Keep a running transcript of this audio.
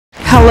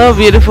Hello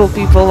beautiful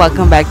people,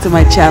 welcome back to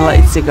my channel.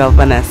 It's your girl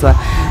Vanessa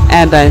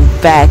and I'm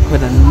back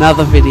with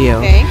another video.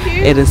 Thank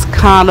you. It is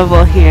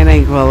Carnival here in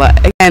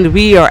Anguilla and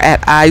we are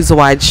at Eyes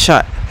Wide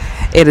Shut.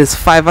 It is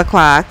 5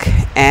 o'clock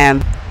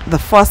and the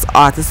first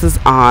artist is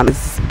on.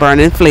 It's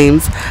Burning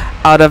Flames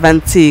out of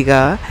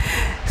Antigua.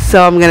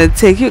 So I'm going to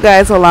take you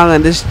guys along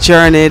on this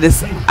journey,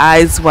 this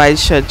Eyes Wide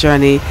Shut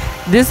journey.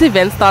 This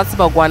event starts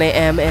about 1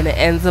 a.m. and it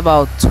ends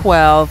about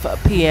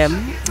 12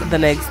 p.m. the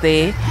next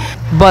day.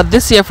 But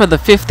this year for the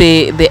 5th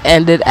day, they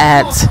ended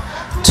at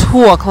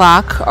 2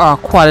 o'clock or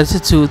quarter to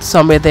 2,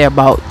 somewhere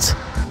thereabout.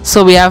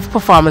 So we have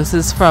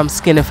performances from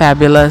Skinny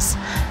Fabulous,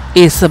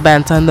 Asa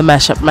Banton, the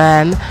Mashup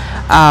Man,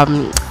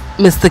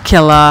 Mr.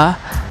 Killer,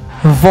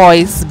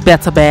 Voice,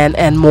 Better Band,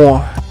 and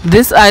more.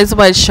 This Eyes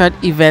Wide Shut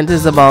event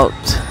is about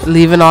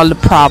leaving all the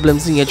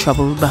problems and your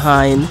troubles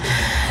behind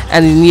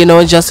and, you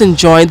know, just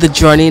enjoying the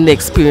journey and the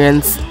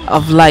experience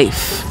of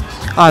life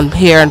on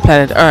here on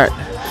planet Earth.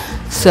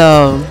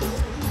 So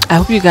I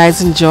hope you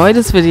guys enjoy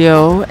this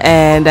video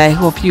and I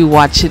hope you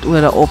watch it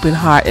with an open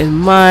heart and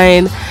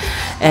mind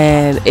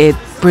and it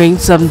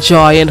brings some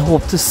joy and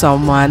hope to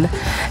someone.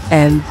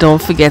 And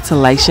don't forget to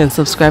like, share, and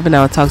subscribe, and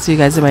I'll talk to you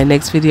guys in my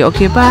next video.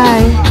 Okay,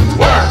 bye.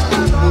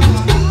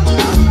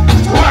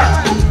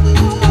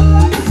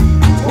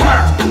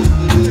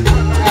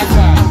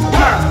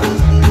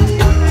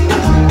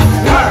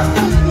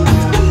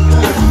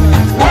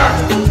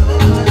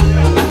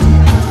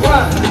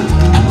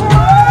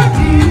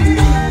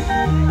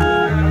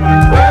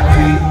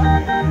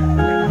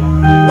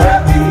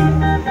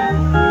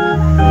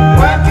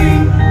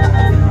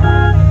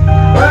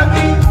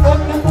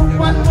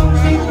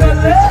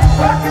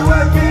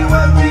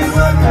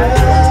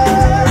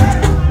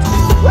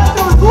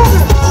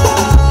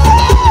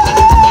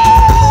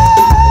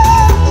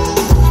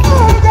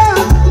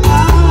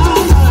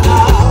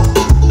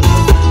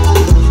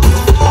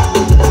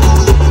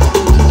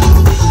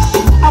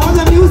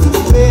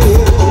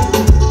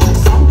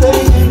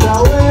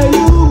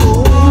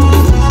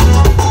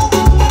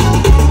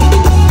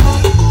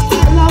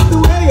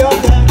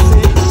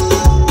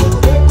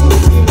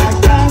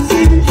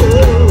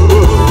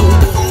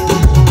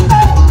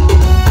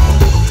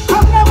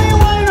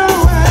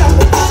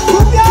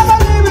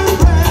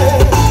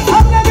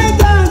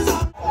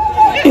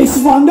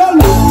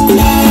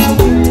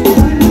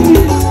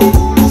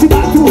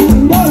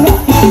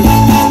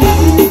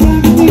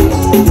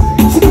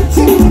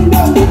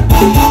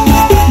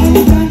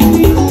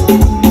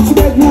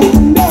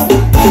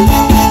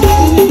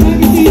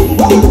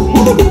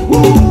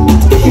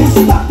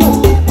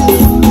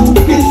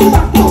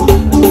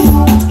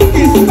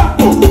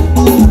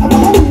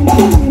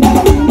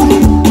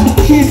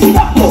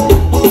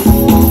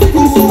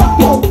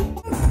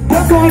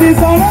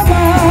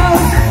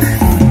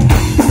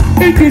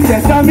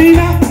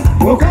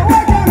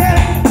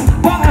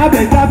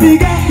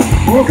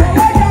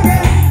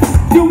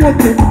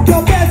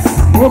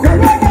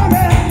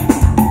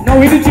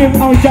 Now in the gym,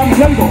 now jump,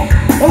 let go.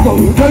 Let's go,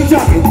 you're going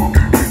jogging.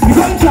 You're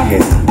going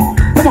jogging.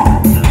 Come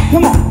on,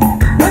 come on.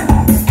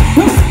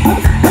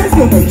 Let's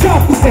go, no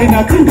jump, and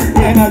a two,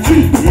 and a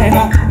three, and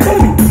a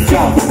three.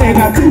 Jump, and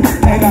a two,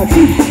 and a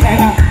three,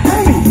 and a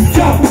three.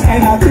 Jump,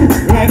 and a two,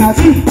 and a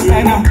three,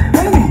 and a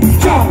three.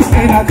 Jump,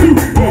 and a two,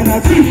 and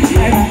a three,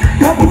 and a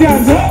couple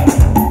hands up.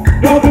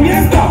 Couple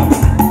hands down.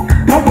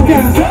 Couple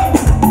hands up.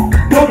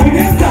 Couple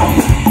hands down.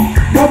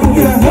 Couple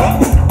hands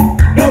up.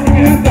 Couple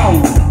hands down.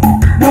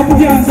 Now put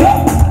your hands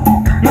up.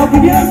 Now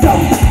put your hands down.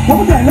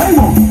 Come again, let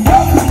go. Up,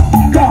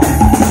 down, up,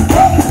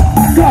 down,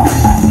 up, down.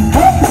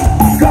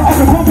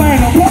 Okay, one by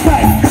now, one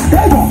by.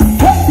 There you go.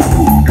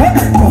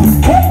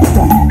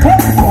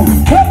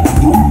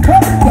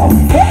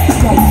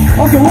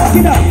 Okay, walk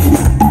it out.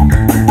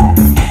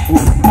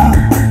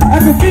 I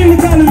can feel the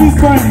calories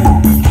burning.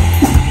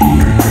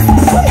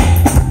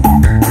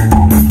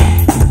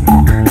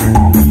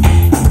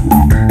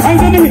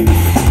 Hands on the hips.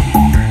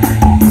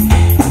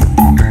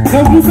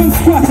 Now do some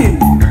squatting.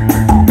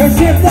 The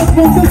shape up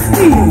on the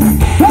steel.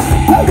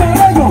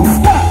 Let go.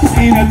 Stop.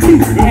 In a two,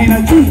 in a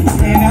two,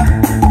 in a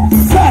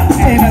stop.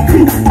 In a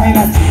two, in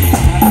a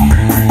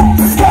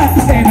stop.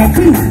 In a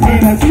two,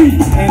 in a three,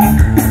 in a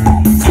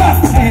stop.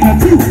 In a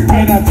two,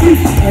 in a three,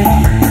 in a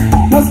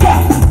no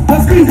stop. The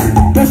speed.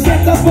 The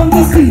shape up on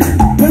the steel.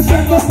 The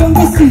shape up on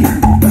the steel.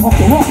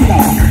 Okay, walk it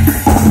out.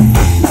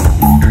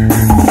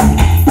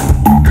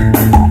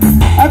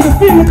 I can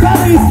feel the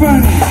calories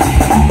burning.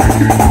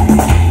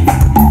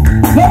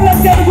 Now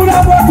let's get a good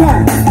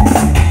workout.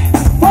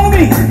 Follow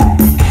me,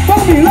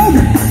 look.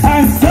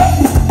 Hands up,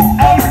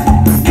 out,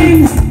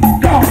 in,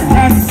 down.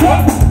 Hands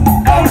up,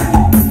 out,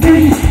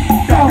 in,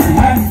 down.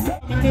 Hands up.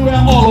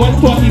 Anywhere all went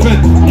to an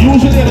event.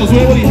 Usually it was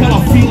where the hell I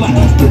feel like.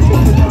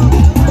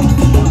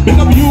 Big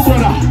up you,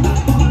 brother.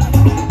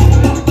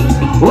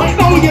 Right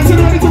now we're getting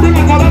ready to bring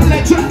another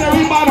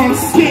legendary man on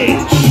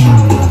stage.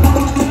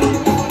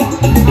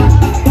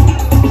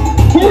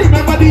 Who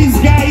remember these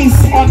guys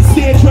on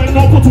stage?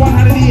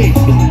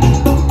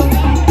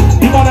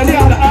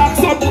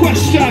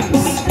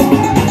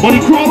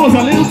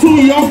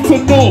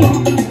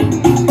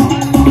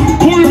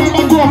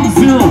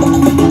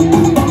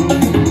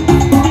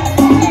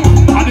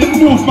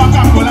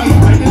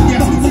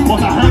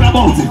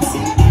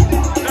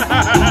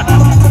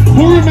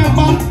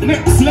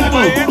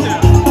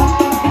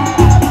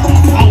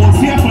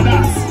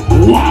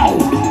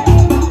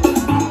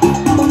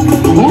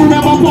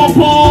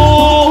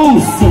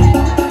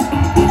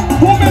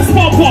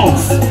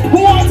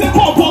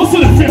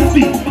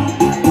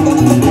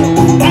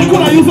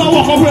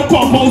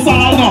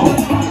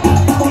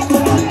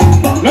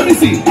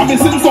 see, I'm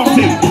missing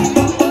something.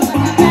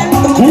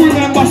 Who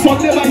remember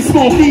Sunday by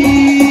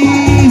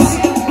Smokies?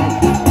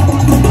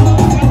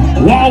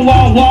 Wow,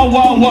 wow, wow,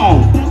 wow, wow.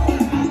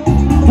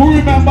 Who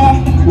remember?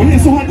 Will you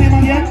say her name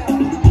again?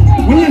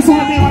 Will you say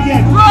her name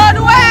again?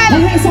 Rodwell!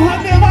 Will you say her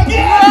name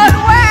again?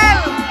 Rodwell!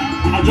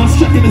 I'm just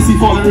checking to see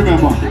if I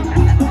remember.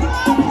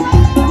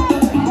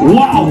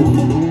 Wow.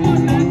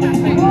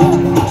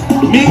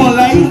 Me gonna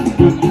lie,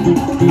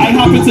 I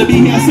happen to be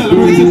here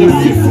celebrating the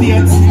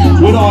 50th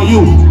with all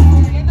you.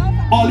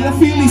 All you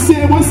feel is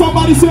saying when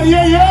somebody say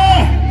yeah,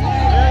 yeah.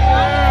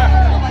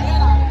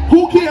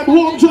 Who came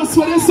home just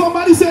for this?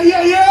 Somebody say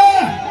yeah,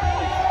 yeah.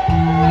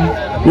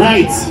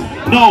 Right.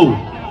 No.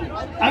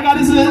 I got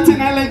this little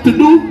thing I like to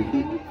do.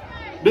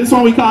 This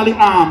one we call the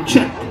arm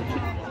check.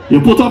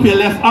 You put up your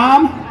left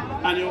arm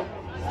and you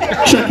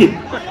check it.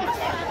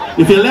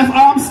 If your left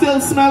arm still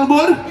smell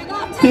good,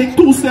 take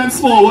 2 steps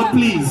forward,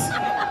 please.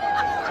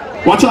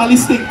 Watch all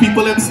these stick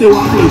people and stay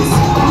one place.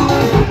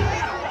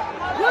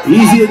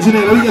 Easy,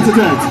 engineer, let me get it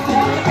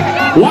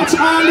right. Watch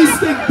all these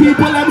stick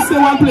people and stay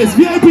one place.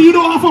 VIP, you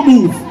don't have to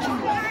move.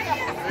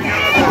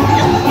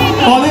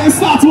 Or let us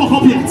start to walk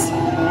up yet.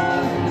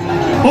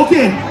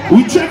 Okay,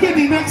 we checking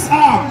the next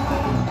arm.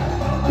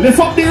 Lift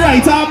up the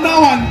right arm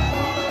now and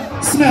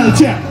smell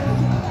check.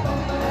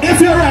 If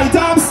your right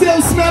arm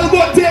still smell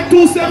good, take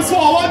 2 steps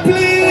forward,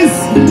 please.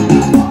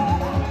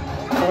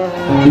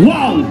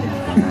 Wow.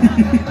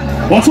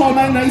 Watch all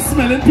my nice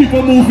smelling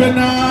people moving.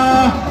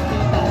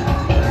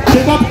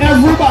 Pick up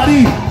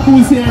everybody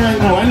who's here right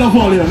now. I love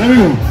all of you. Let me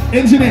go.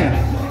 Engineer,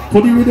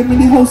 put the rhythm in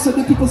the house so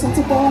the people start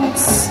to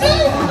bounce.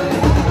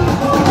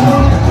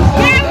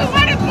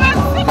 Everybody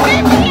bounce the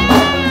people.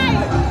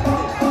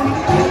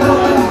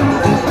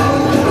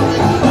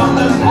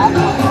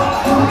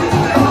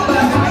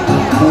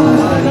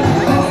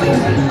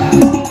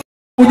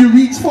 When you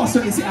reach first,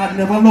 you say, I've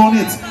never known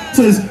it.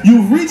 So it's,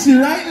 you've reached the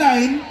right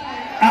line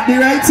at the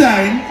right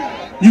time.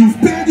 You've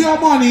paid your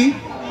money.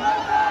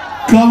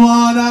 Come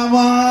on,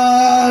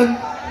 man.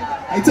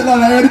 I tell you,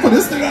 I'm ready for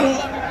this thing.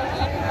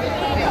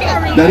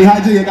 Daddy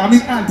Haji, you got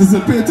me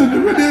anticipating the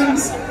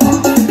rhythms.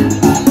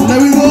 There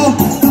we go.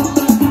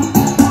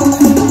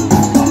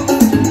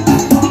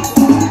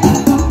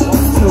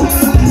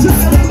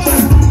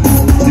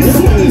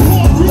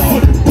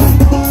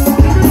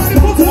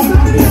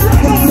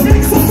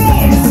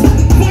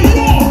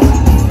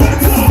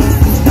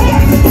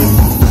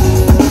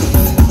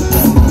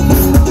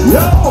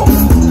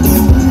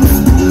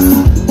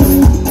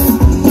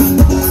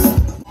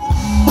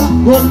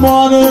 Good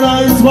morning,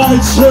 Ice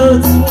White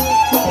Shirt.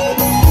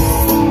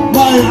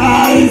 My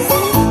eyes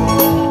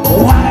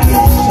white.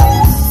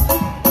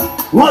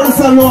 What is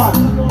the Lord?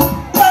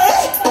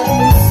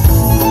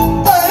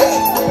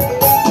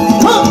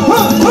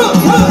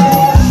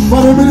 For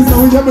the minutes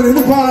when jumping in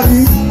the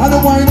party, I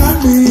don't wine on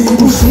me,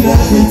 pushing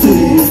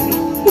everything.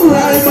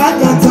 Right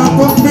back on top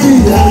of me,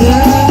 yeah,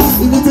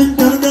 yeah. If you think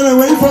you're gonna get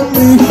away from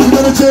me, you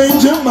better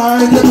change your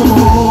mind, let come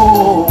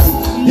home.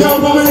 You're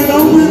coming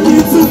along with me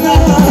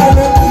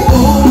tonight.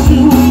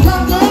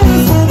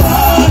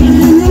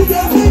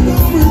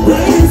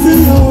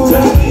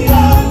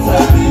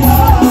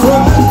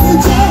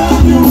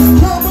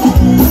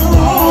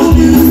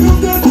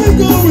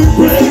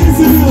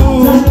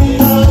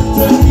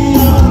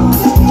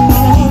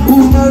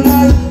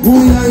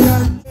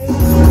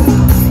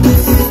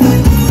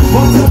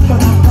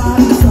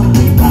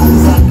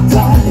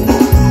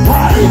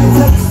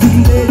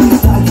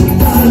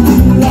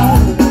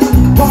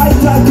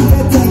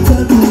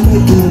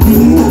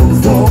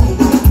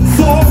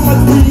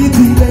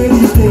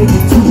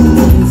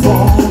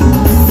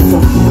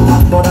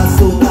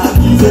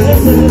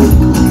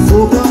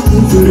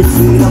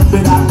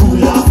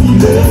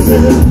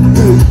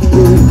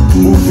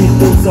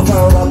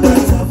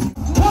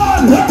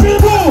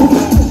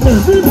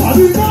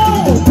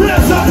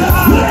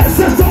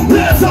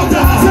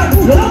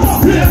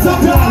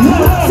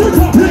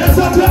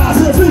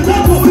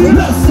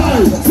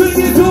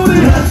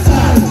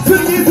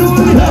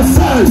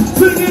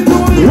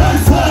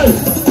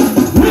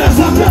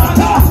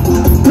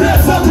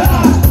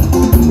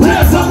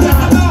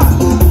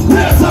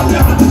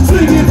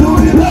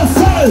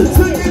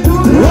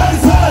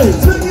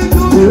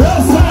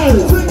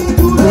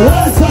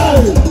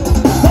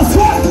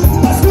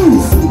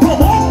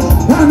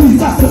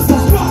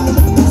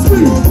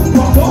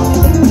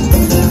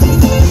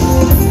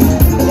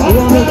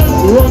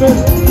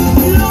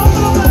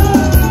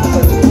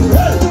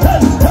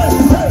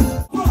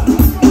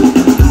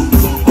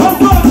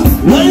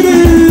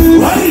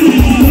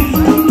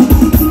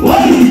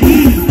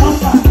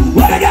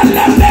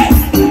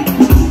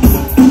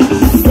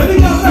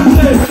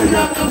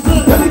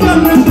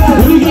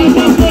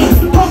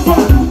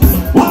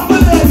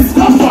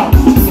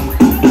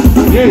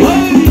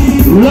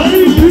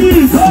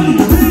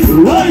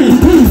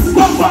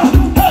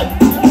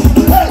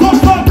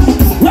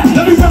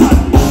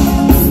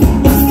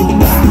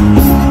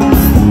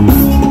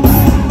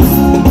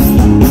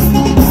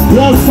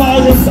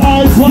 Silence,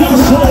 eyes, one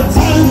shot,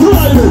 time to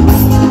ride it.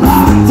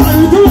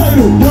 Time to ride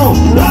it, yo.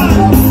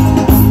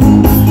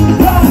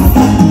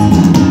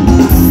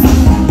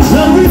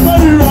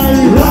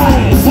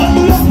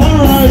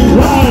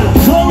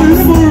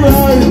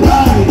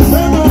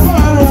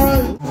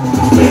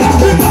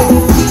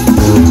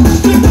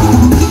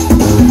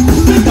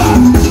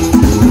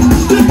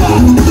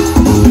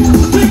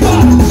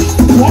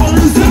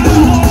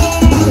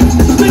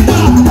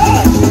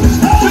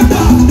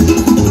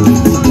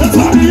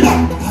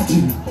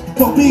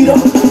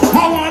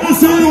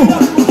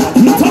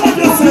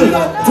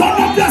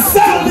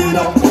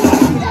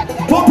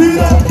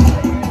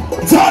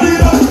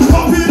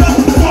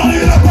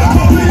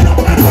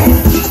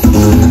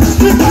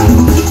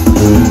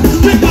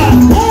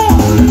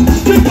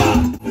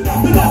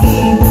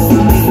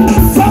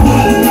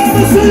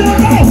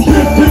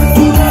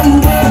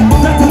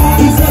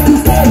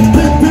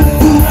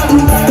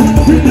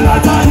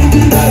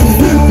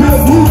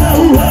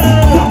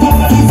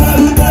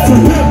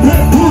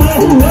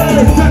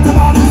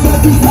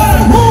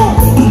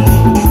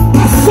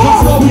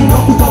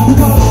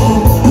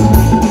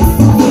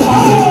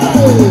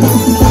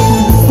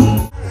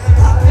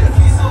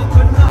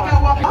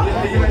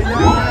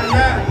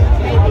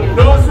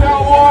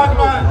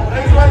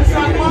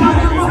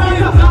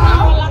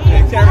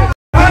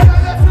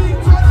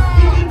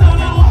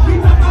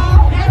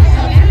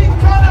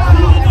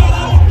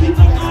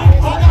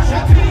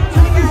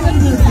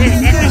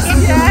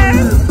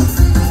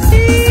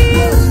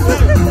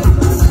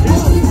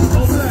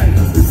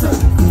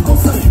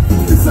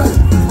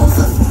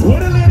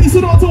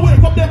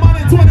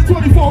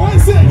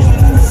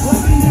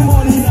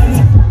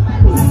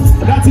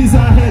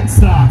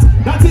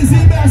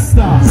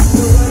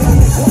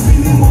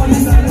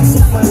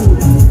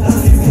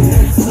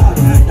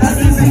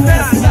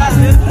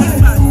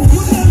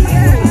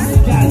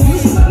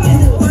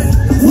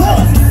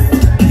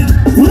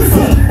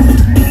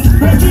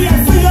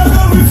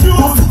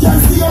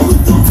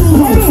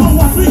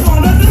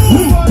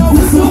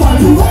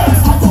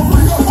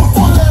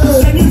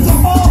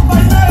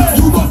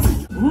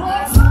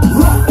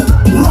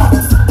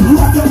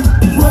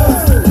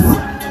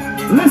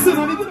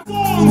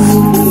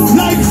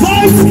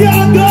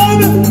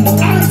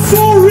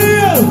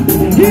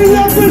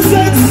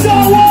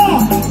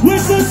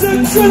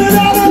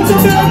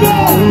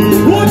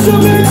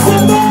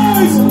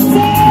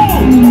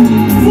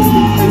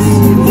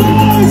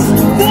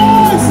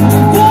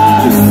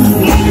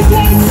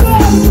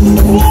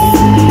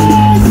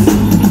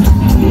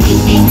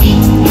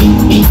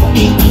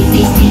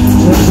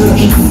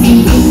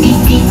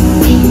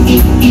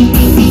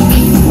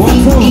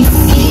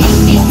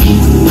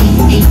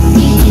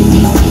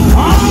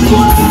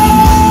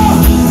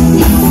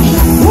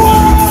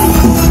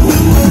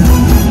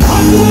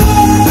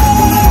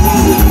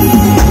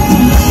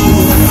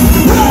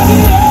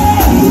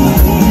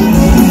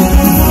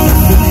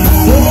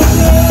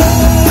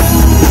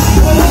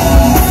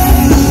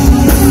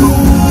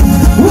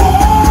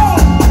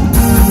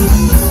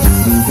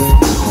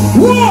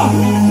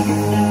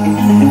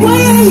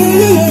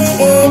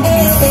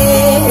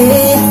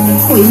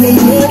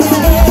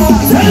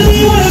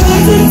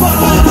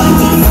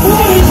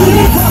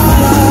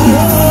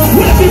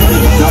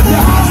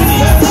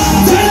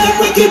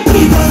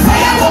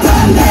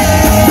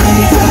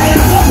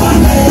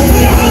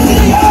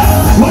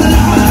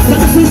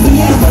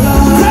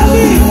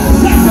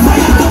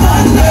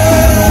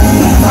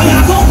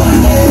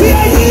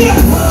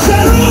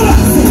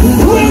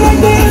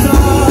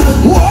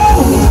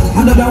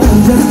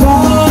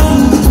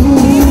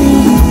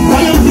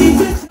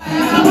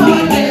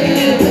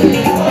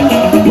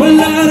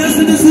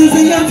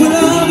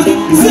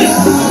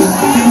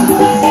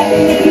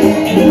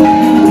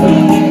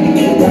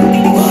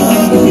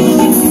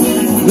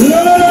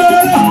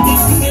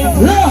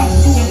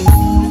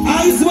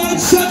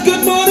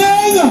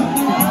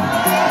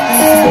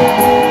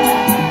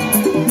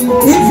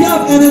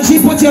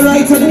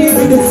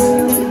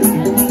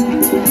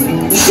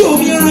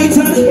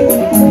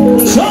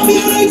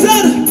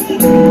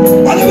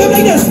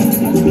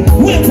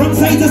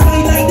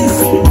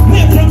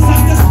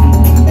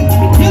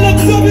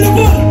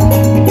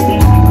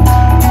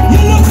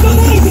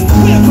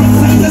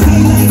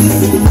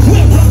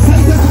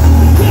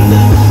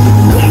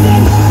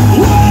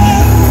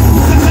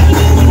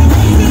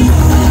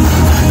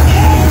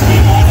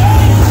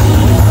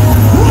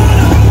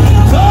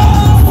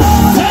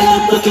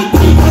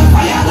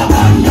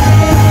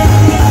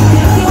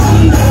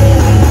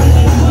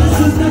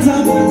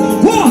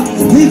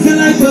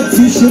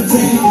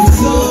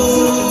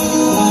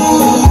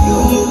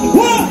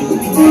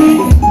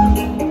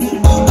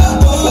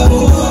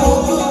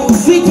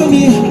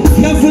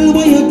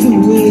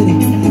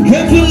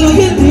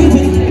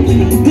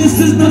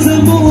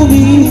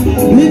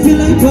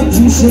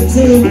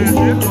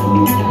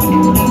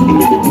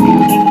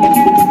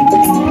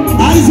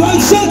 Eyes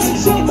wide shut.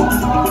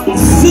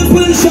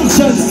 Simple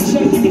instructions.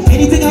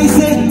 Anything I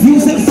say, you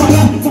say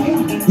fire.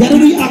 You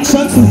don't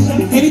reactions.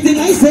 Anything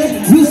I say,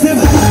 you say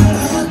fire.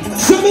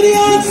 Show me the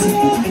hands.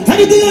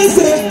 Anything I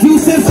say, you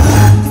say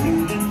fire.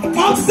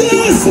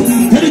 Upstairs.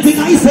 Anything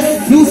I say,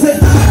 you say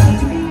fire.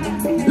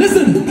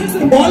 Listen,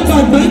 all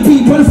bad mind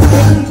people,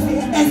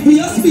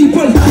 envious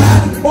people,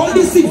 all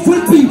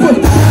deceitful people,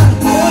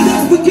 all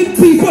them wicked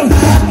people, all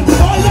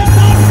them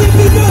nasty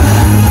people,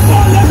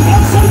 all them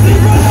awesome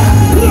people,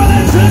 all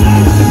them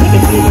children.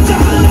 Everybody put your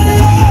hand on the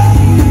air.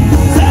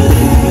 Tell me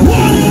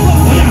what you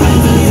want for your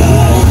hand on the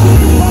air.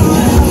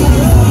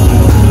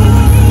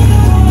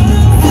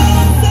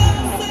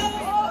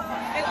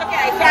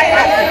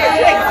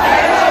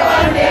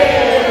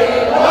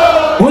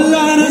 Oh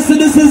Lord, I said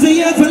this is the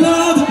year for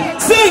love.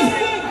 Sing!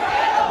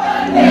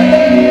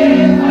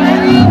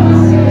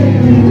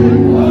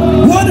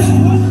 One,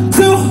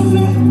 two,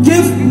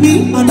 give me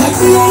a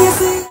next.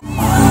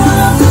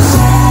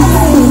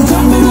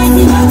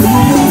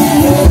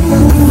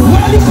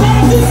 While the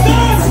party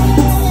starts,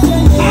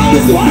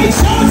 eyes wide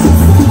shut,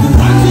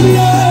 hands in the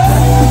air.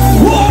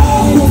 Whoa,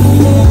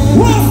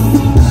 whoa,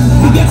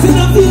 I'm getting a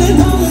feeling.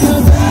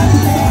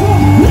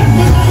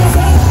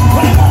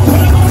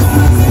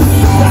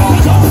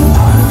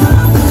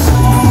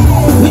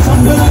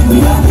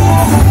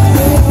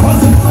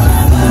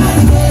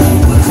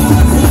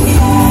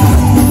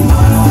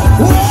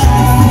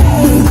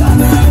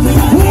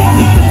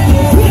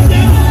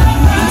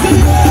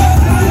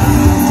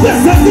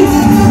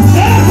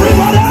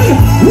 Everybody,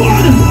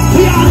 one,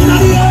 we are in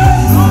the air.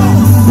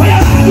 We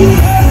are in the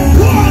air.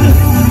 One,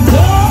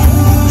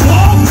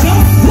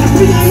 jump, let's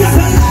be on your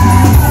side.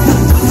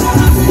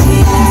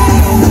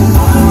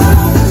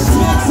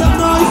 Make some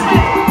noise.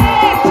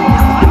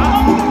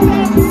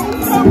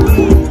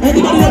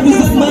 Anybody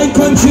represent my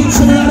country,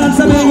 Trinidad and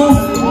Tobago?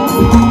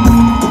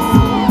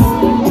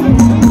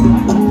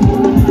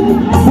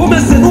 Who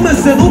missing?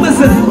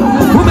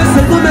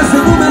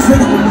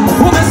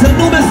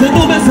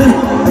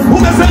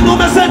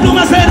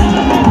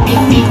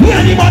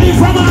 Anybody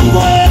from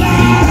Angola?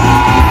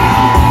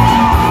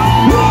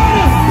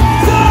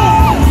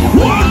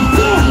 One,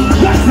 two,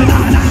 let's say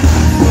nana.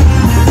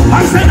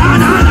 I said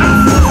nana.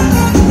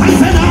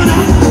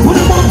 Put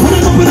them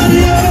up in the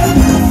air.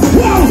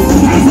 Whoa,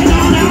 I said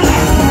nana.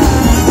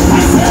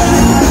 I said.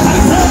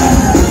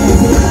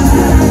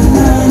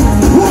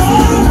 Whoa.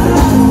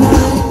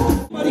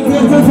 Anybody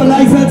grateful for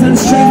life, health, and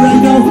strength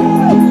right now?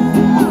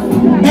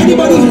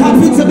 Anybody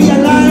happy to be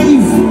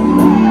alive?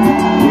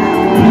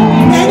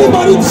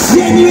 Anybody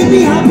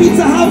genuinely happy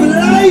to have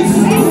life?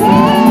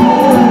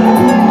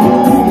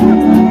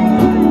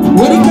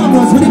 Where the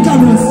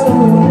cameras?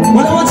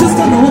 Watch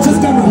his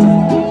camera.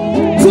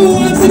 2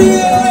 hands in the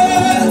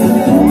air.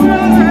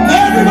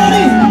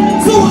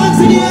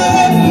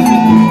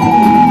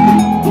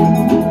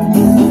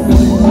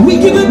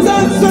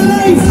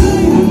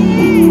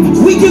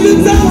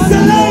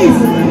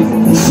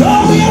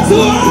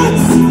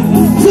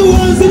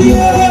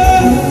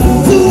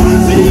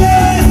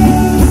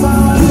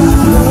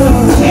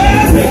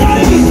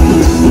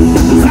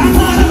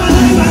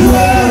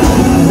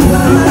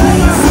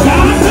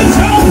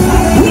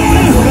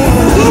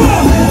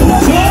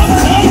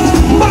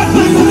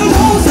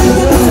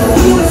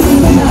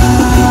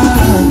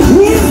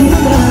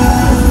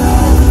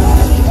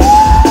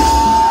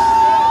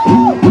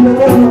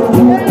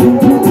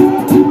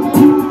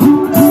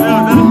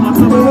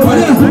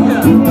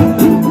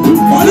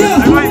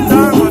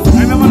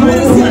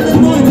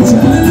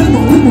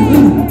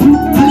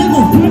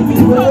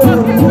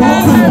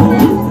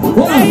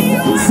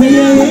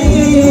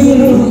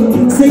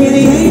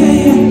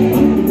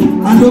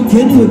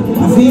 looking good,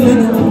 I'm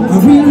feeling,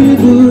 I'm really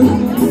good.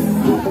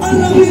 I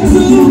love you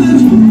too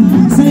much.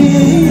 Say,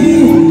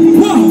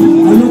 wow,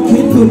 I'm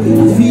looking good,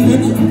 I'm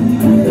feeling.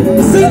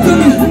 Sing to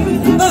me,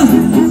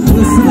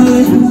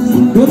 personally,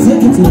 don't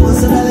take it too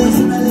personally.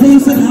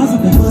 Please and have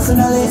me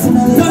personally.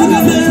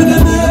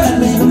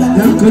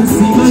 You can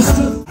see my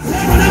strength.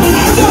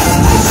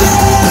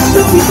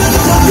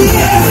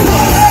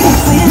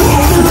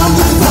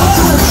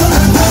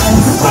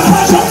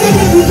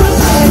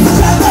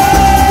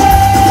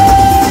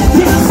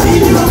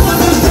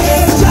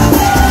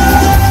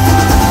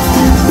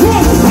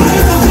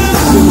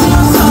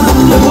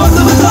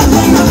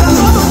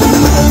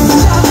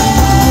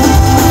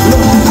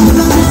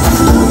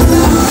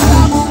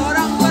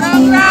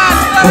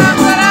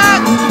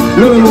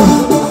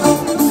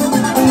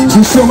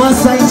 She showed my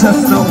sign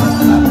just now.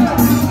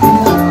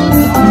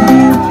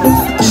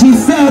 She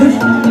said,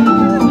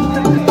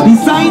 the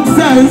sign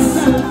says,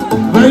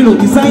 very low,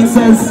 the sign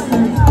says,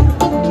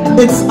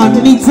 it's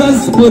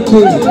Anita's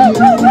birthday.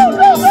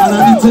 And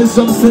Anita's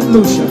from St.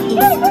 Lucia.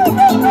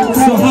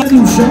 So happy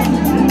Lucia,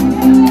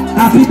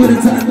 happy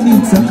birthday to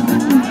Anita.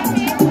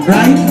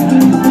 Right?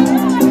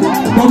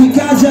 But we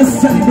can't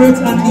just celebrate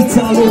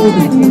Anita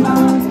alone.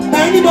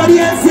 Anybody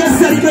else here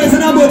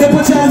celebrating her birthday,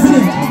 put your hands in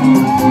it.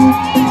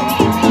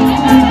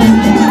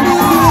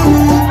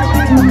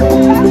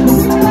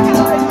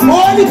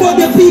 All the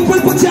birthday people,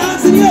 put your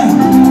hands in here.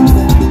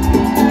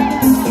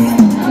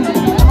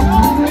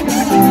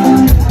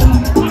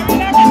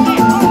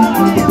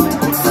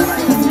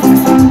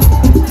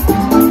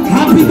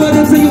 Happy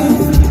birthday to you.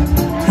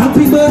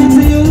 Happy birthday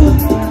to you.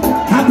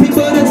 Happy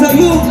birthday to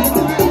you.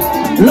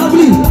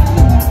 Lovely.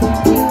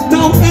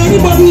 Now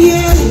anybody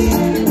here,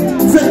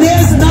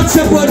 today's not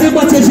your birthday,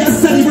 but you're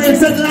just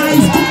celebrating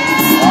life.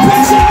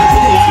 Put your hands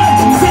in here.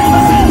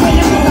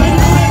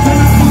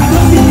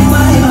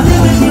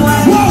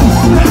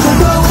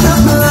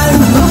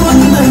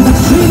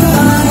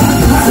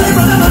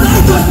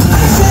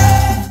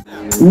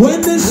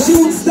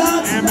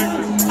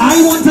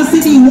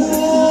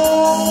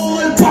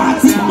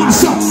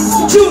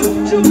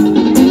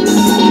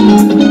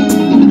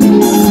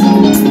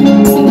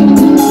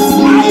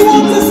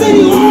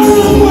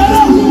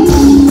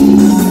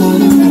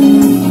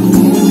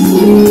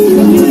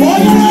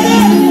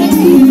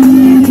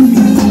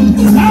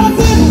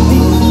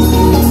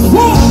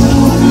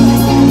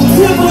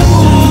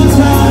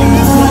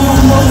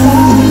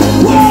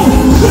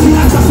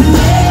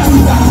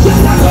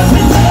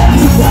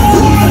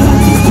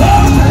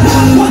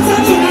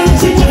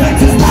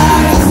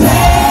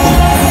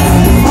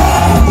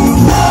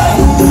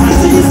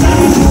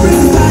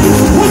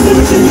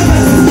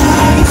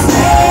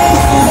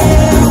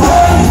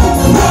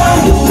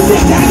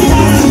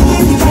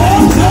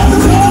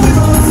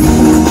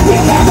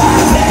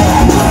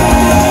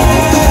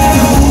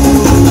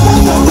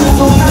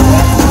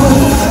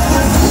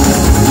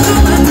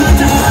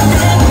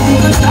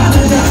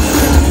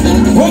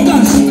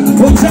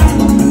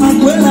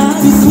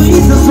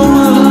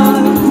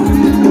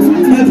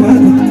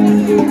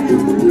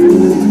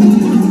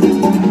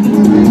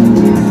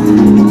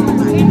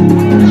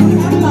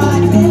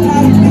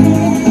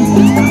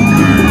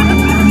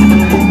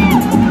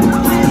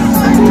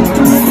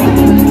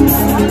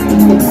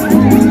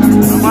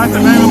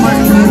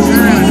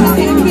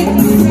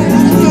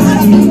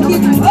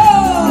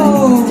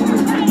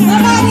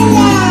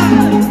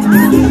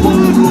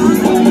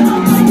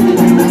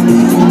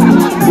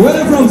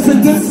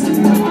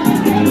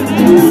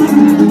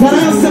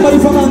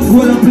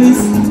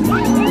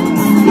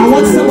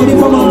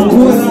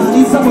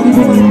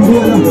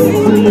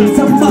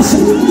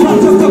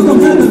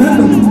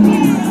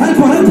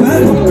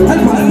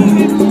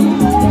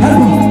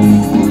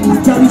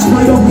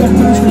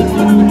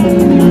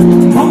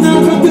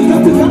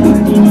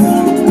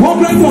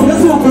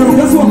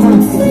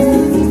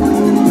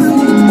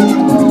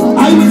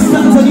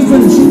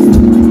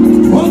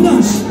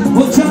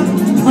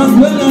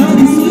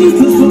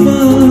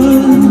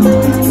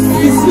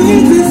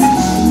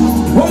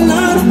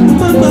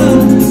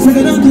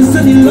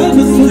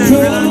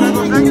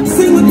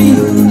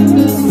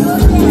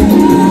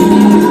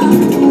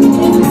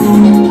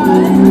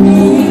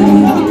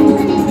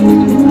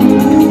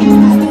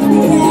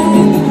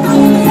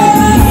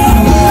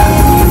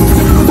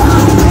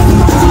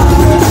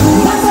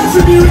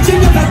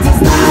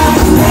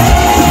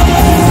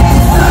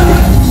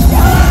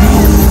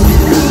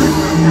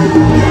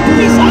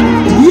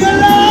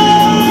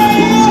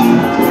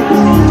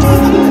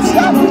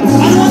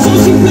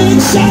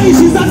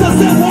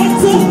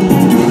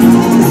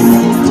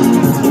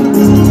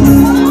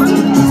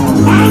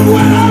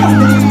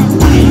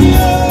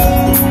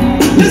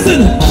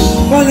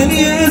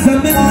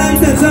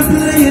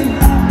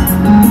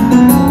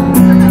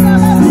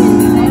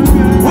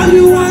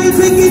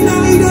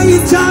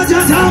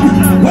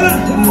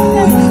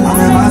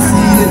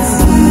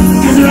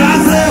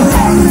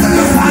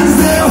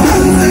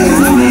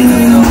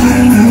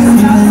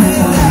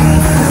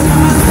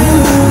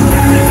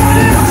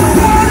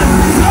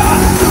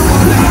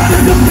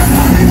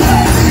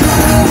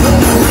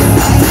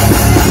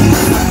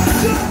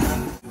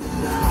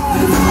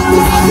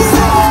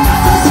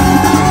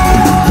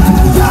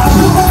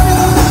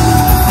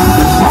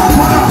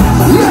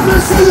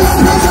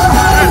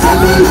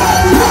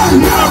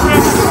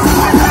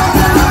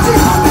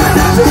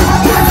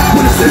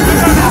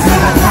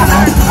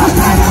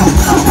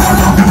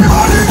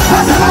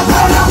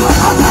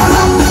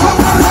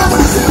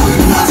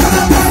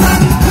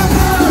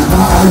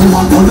 all you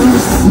want to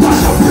lose. Mash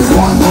up this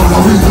one, all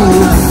of it too.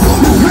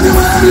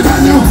 Anywhere,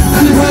 anywhere,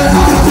 anywhere,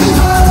 all of it.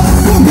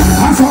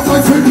 I'm so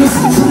like fitness.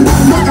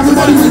 Make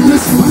everybody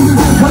witness.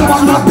 What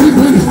about not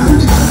people?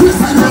 This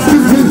time that's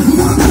gifted.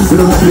 We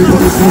don't want people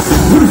to discuss.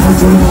 We don't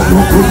want to know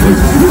no good thing.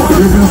 We don't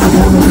give us a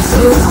phone on the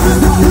show.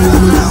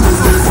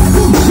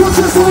 Not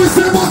just what we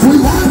say, but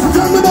we want to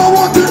tell me about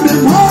what in the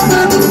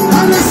morning.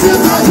 And they say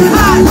that we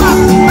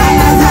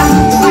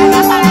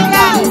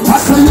I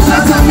say you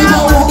can't tell me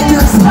about what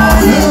next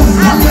morning.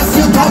 And they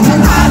say that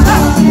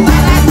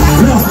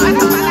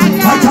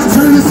I can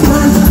feel the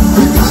spirit.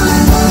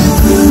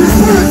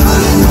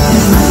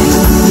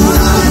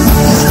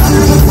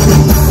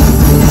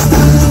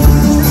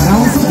 Now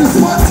it's on the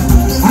spot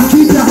and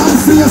keep your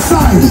hands to your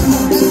side.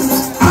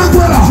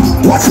 Umbrella,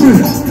 watch me.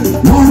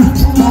 1,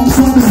 bounce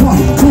on the spot.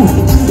 2,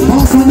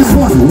 bounce on the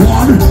spot. 1,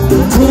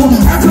 2,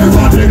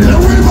 everybody, here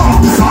we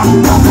bounce.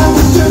 And jump up,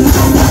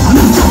 and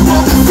you jump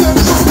up,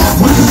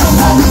 when you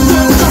jump up,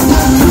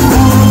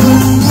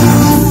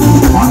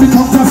 on the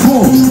count of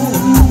 4,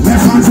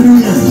 left hands in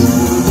the air.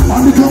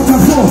 On the count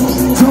of 4,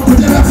 jump with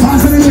the left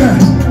hands in the air.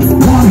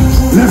 1,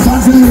 left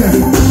hands in the air.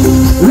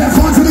 Left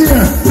hands in the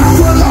air.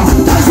 Umbrella,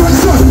 that's right,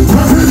 son.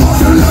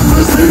 Everybody, let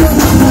me see you.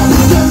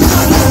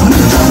 And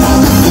you jump up,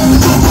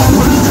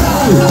 when you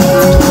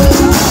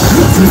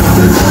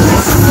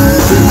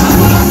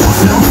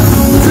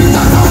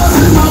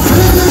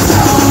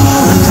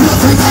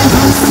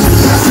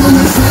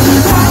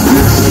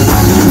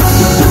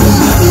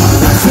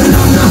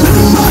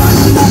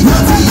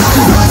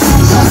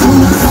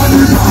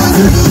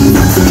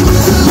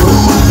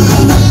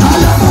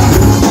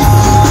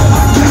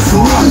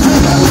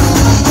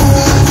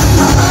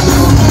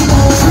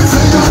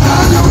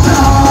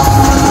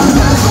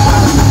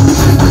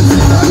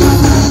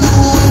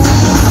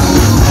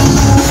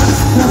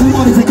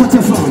everybody take out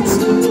your phones.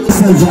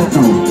 Yourself right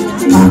now.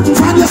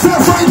 Find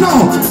yourself right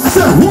now.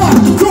 Say 1,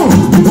 2.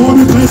 Hold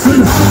the place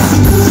in.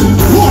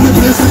 Hold the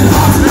place in.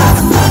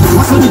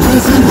 I said the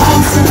place in.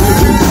 Hold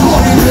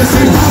the place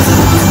in.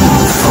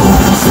 So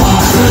that's why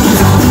I take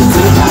it out.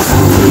 Take out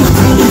something.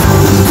 Take it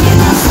out.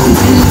 Take out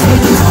something.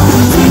 Take it out.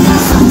 Take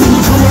out something.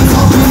 Throw it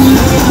up in the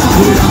air.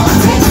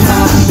 Take it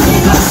out.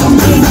 Take out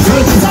something.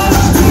 Take it out.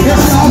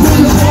 Yes, I'm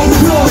in the whole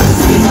floor.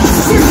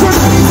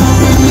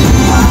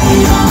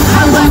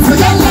 I want to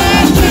get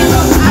naked.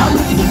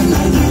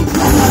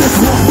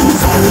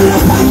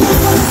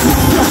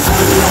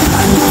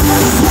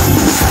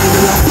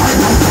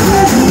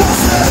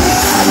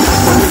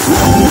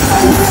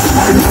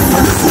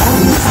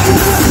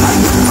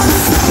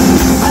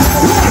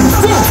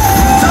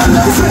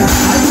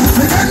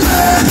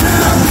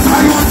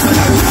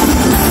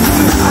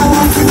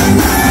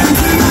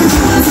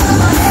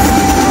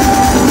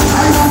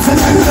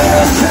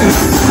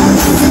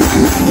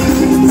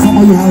 Some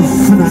of you have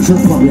financial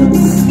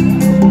problems.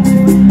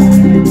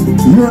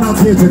 You're not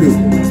here today.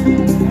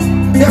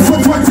 If for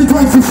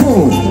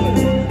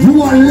 2024 you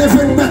are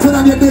living better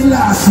than you did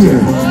last year,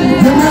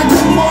 you're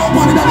making more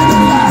money than you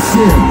did last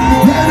year,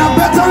 you're in a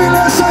better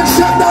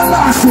relationship than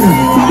last year,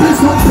 but please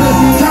don't play.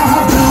 You can't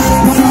have that.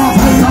 You can't have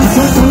health and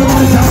strength.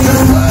 Everybody can't get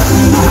away.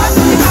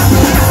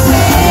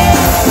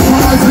 My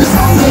life is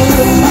happy.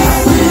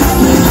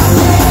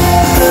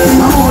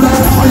 I'm all that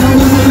I am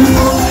living.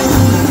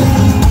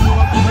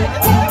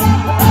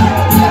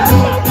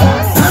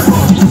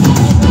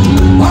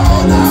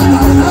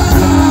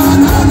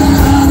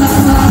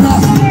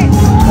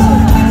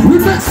 We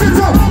mix it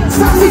up,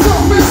 start it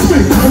up, mix me.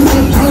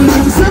 Tell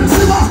them to sing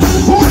Simba,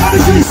 who are the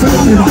keys to the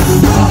river?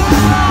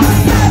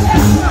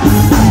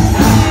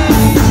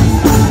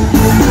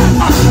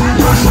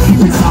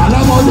 It's all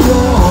about the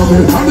love,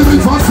 I'm the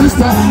big fat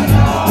sister.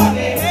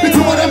 The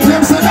two of them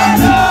claims say that,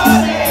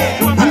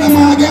 and the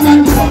Morgan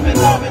and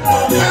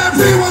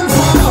everyone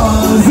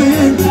falls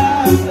in.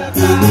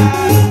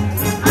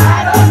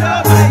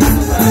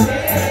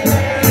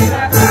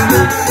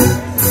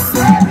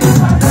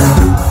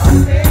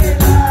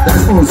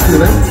 Old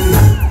school, eh?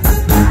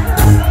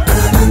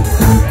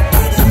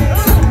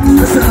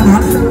 Listen,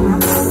 man.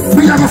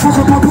 We have a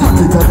fuck up a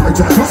party tonight,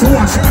 just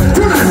watch.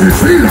 Tonight we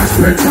feel like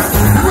Spencer.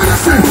 And when I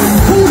say,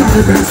 food on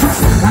the benches,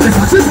 and if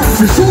I see what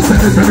she shows at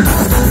the very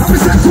last, and we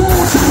say, go,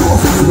 she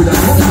goes, with a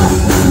fuck up.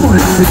 Money,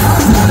 she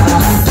has more than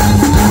that.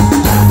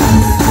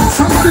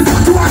 Somebody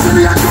put to watch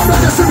me and come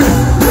down to me.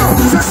 Yo,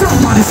 say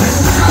somebody say,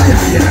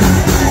 yeah.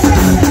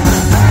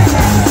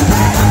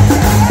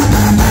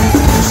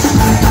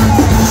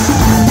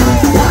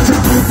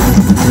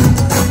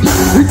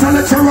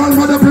 Intellectual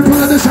mother people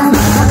edition. I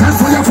can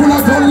fire full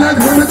of gun leg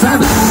limited.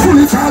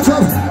 Fully charged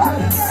up.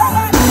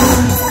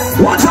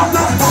 Watch out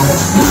now.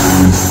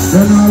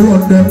 Then I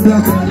run them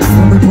black.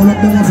 When we pull up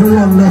them off, we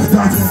run left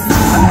that.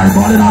 And I'm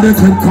balling out the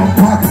quick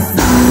compact.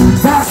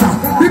 Faster.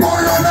 The boy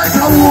run like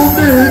a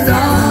wounded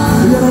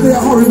dog. The other day a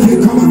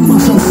hurricane come and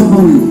mash up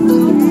somebody.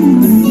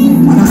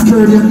 And I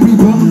scare them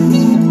people.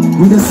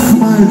 We just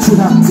smile through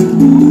that.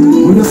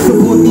 We just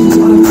support each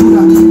other through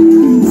that.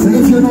 So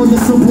if you know you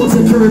support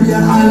the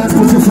Caribbean islands,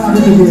 put your flag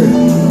in the air.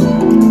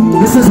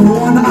 This is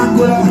one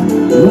Anguilla,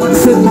 one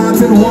St.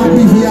 Martin, one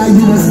BVI,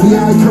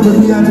 USVI,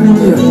 Caribbean,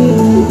 anywhere.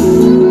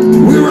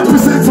 We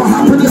represent for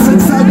happiness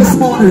inside this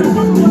morning.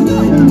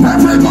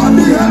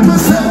 Everybody help me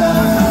say.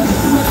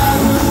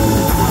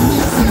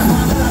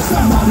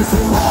 Somebody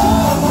say,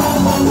 oh.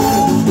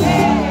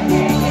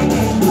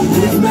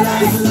 Give me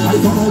life, I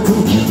don't know to.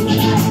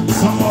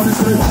 Somebody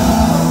say, oh.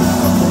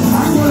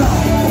 Anguilla,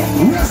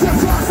 where's the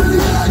flags in the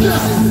air like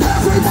this?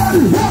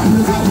 Everybody,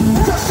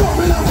 just show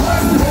me the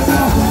flags in the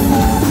air.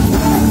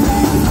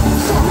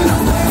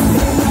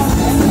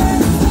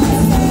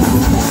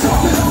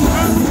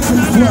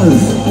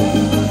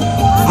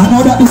 I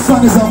know that the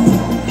sun is up.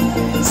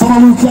 Some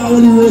of you can't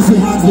really raise your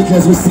hands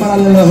because we smell a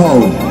little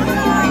hole.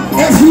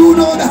 If you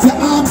know that your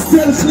arms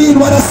still clean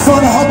when the sun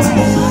hot,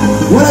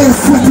 when you're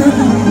sweating,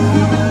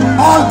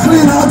 all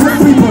clean hearted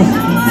people,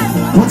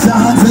 put your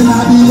hands in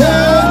the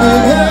air,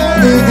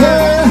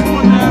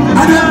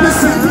 and let me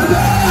sing to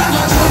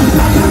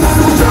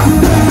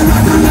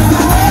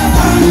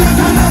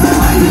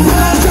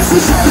just to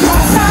show you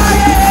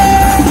fire.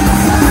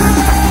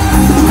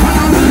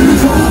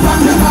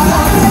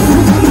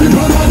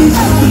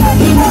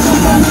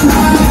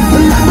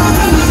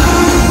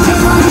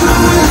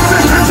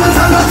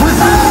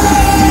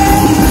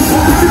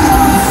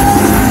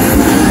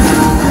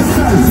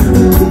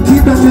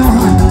 Keep them in your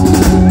hand.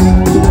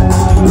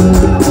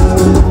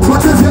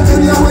 But if you're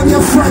in here when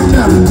you're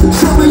frightened,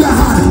 show me your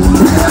hand.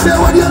 You're in there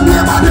when you're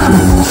neighbor them,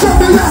 show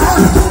me your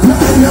hand.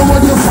 You're in here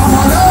when you're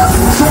family,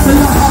 show me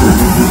your hand.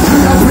 We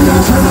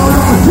are turn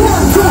around.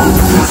 1, 2,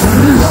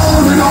 we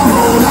roll.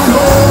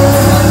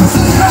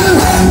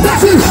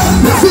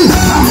 That's it.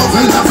 I'm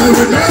loving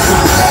with this.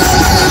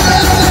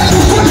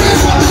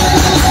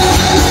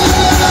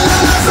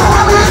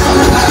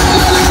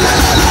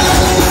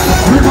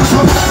 We must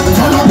up,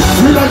 turn up,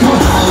 we like up.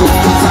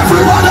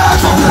 Everyone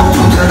else up.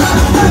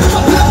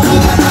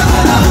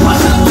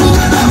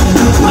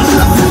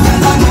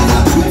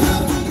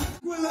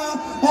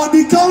 On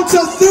the count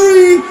of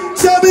 3,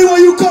 tell me where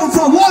you come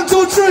from. 1,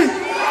 2, 3.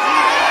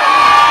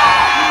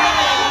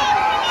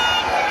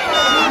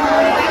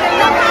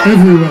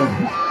 Everywhere.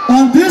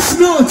 On this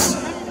note,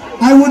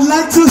 I would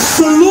like to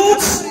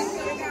salute,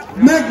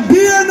 make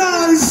beer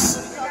nice,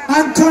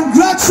 and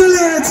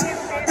congratulate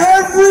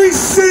every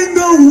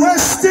single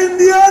West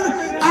Indian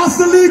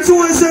athlete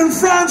who is in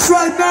France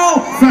right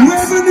now,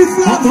 waving the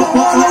flag for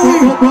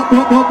Halloween.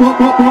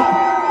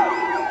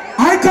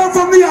 I come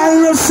from the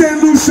island of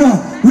St. Lucia.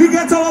 We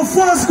get our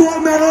first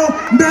gold medal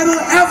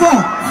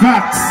ever.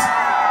 Facts.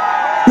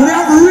 But they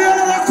have real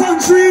other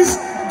countries.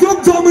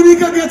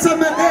 Dominica gets a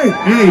medal.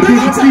 Hey, big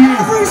up to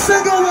every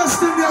single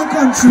West Indian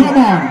country. Come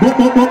on,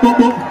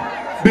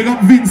 big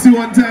up Vinci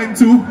one time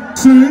too.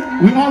 See?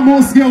 We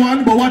almost get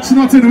one, but watch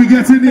nothing, we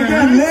get in there.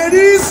 Again,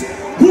 ladies,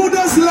 who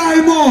does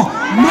lie more?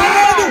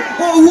 Man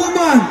or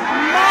woman?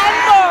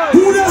 Man.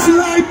 Who does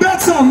lie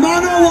better?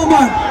 Man or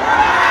woman?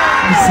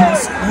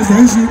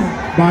 That's you,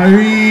 man.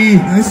 Barry.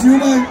 That's you,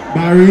 man.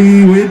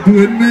 Barry, what you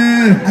doing,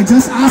 man? I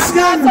just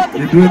asking.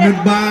 You're doing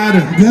it bad.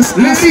 Yes,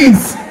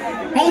 ladies.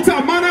 Out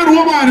of man and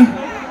woman,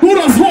 who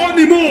does horn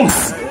the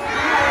most?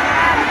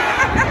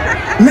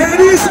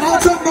 Ladies,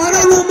 out of man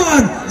and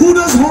woman, who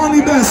does horn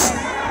the best?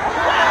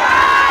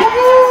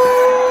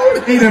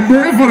 Hey, they're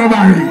brave for the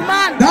Barry.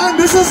 Dan,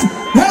 this is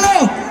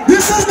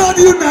not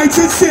the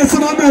United States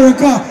of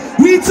America.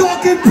 We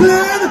talking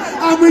plain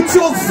and we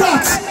talk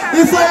facts.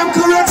 If I am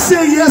correct,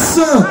 say yes,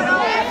 sir.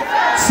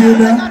 See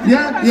that?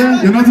 Yeah,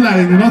 you're not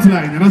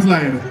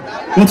lying.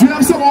 But we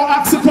have some more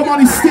acts to come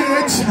on the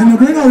stage. And you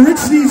bring a rich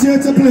DJ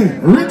to play.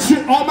 Rich,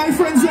 all my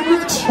friends are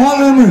rich.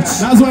 All them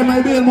rich. That's why my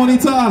bail money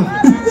tall.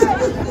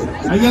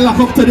 I get locked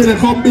up today, they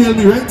come bail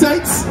me, right,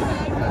 Tights?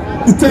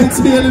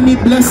 Tights bailing me,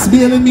 Bless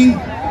bailing me.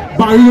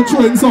 Barry, you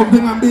throwing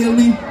something and bail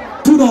me.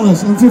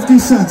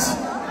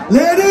 $2.50.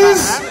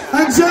 Ladies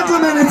and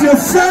gentlemen, if your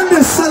friend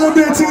is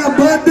celebrating a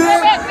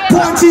birthday,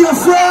 point to your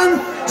friend,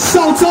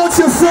 shout out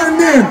your friend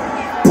name.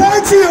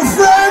 Point to your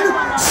friend,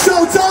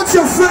 shout out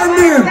your friend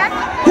name.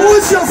 Who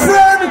is your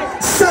friend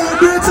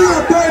celebrating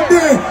a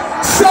birthday?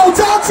 Shout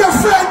out your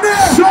friend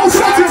name. Shout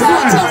out your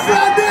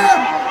friend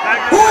name.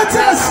 Who it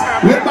is?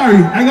 Wait,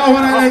 Barry, I got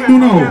what I like to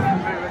know.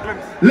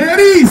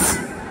 Ladies,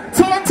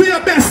 talk to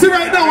your bestie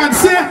right now and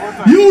say,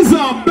 you's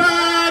a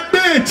bad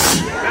bitch.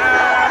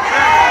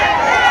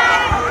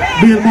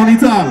 Bail money,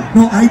 tall.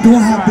 No, I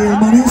don't have bail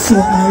money, so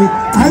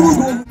I will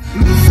go.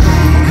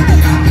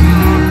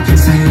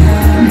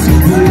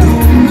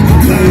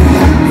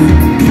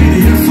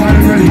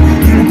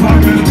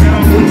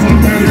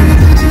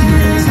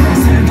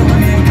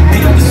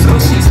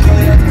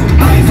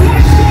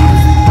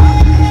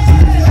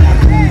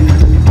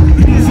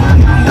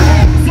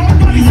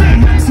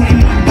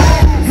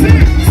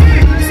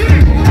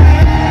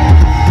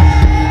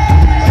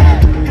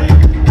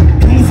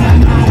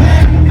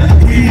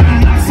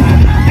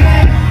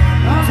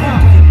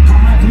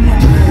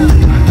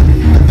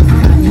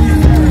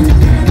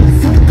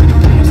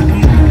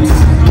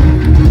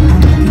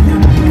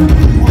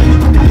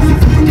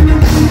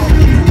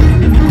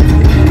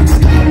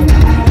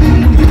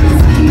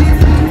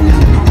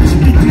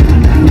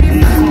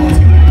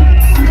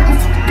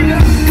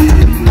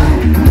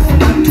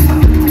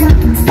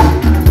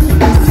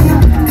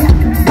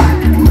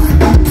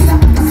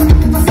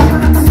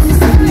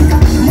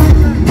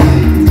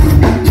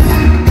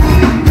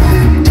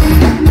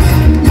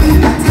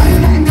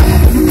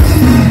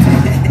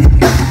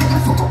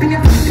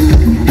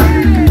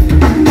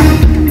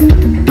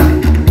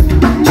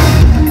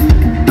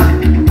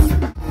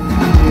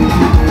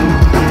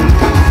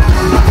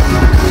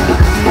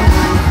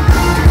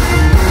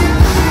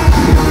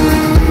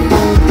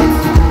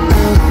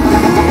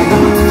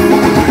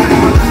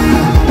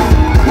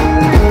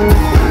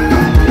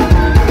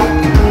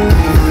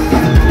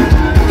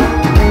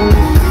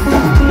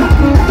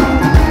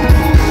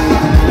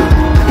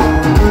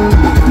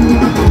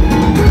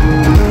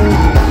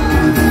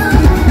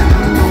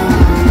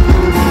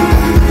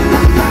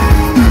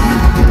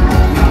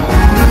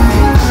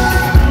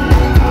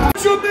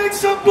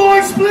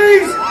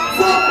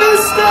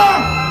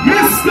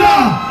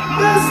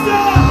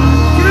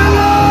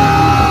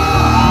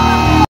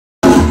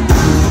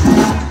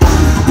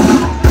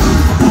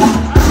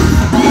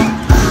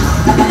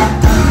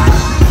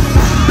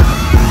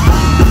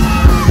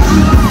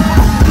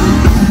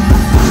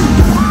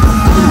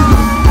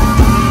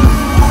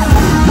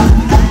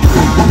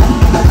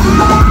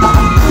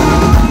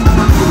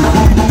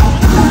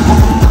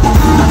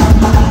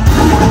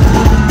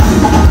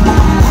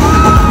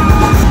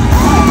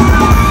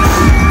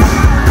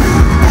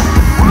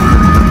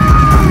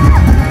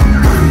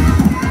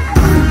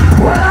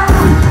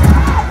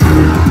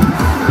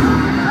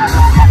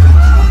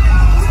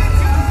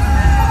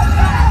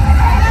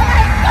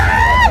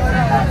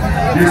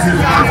 This is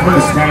my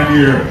first time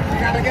here.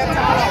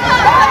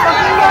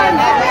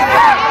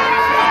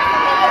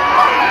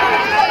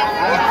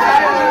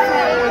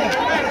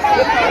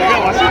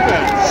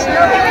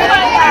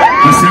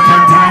 The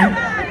second time?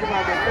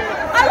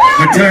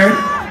 The third?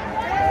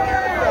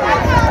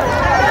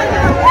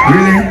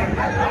 Really?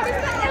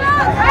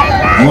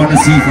 I want to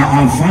see if I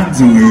have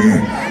fans over here.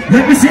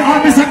 Let me see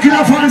all Mr.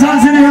 Killer fans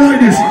hands in here like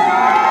this.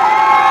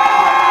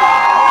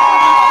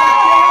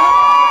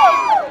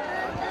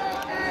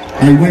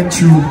 I went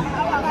through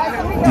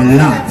a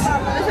lot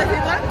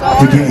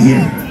to get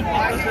here.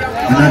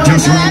 And I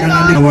just ran a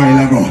little while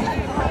ago.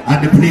 And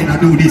the plane I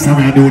do this and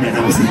I do that. I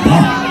was like, I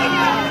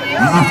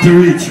have to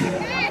reach.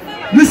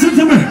 Listen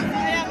to me.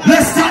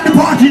 Let's start the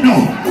party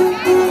now.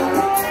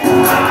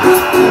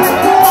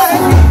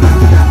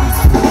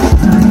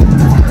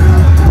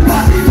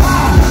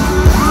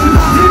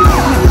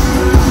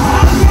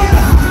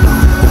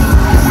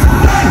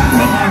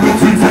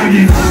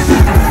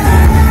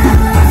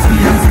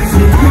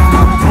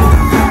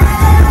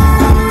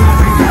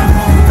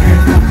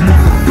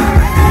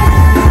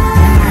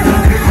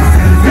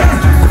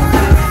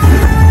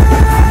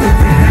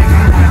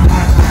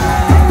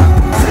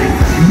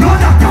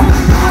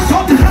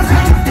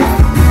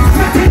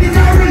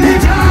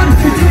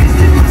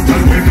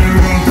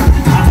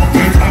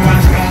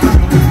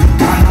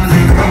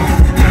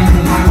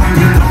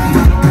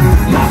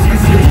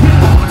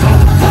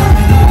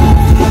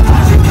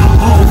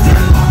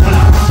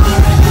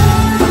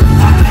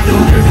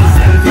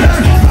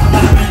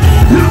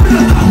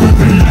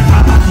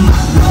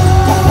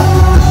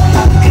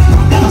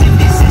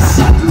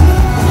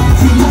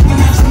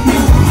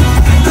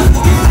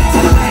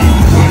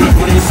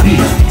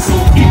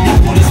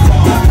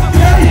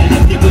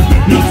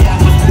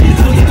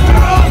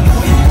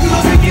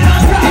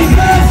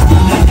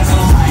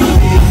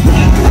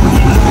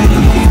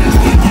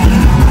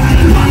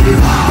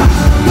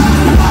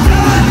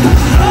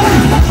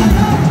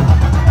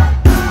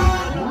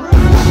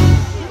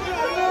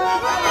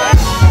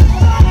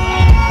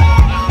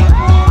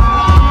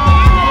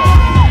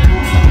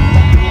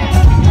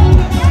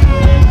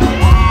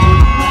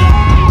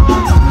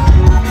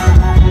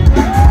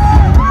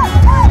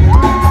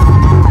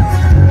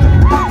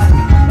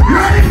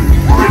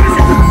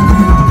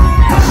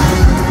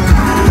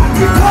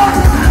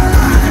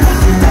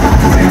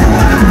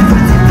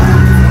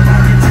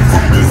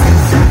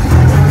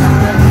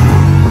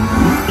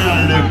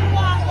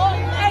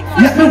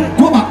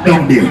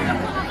 Down there.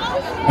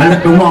 I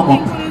let the warm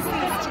up.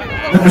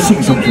 Let me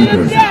sing some for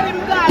girls.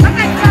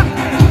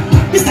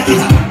 Mr.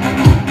 Killer.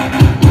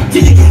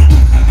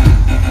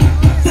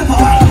 Step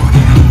away.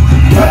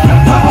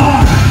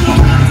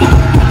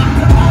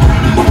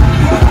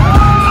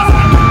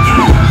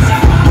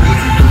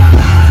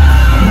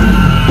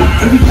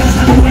 Every place I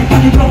go, I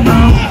can go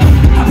now.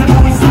 I'm the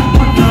boy,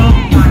 someone now.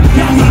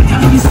 Yeah, yeah,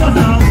 can be so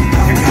now.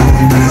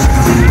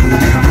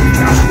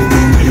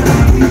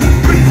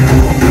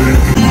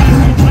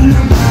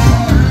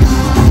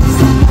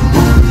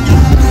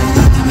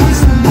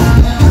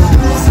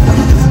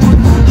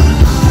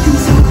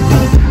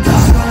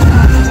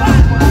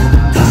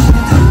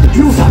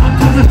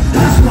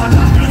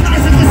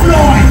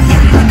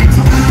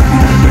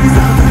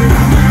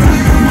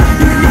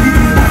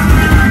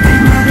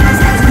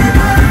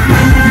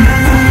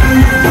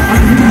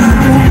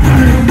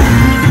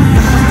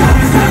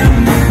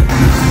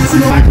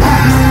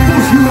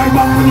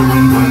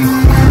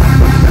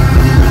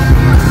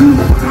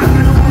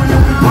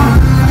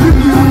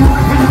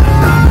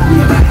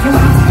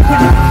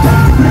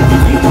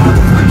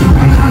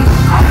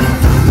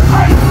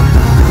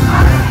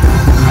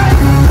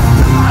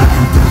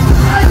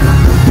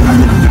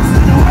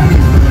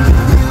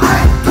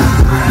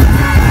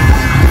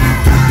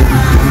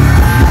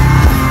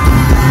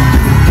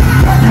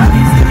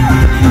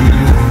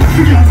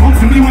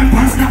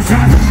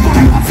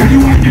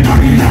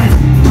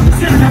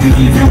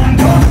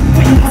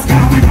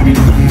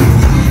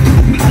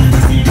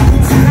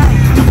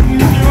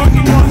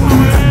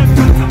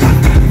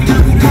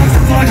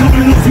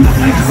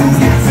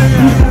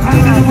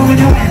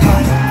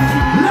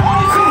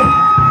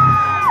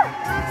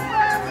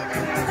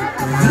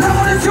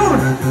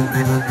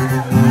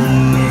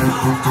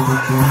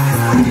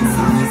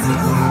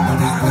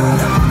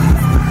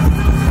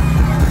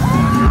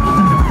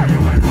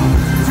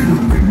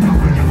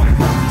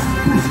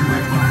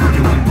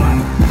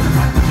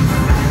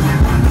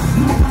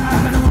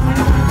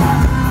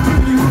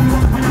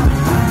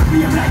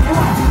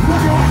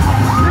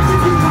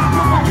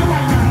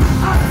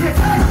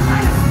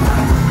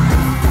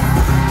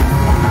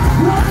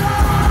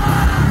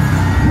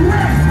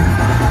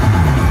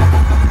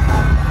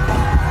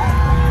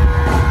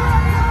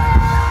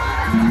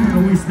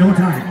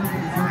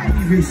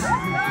 this.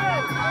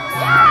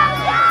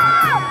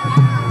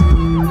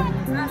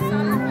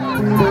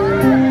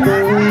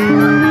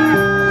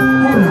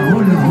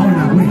 Hold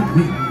on, wait.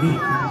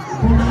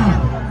 Hold on.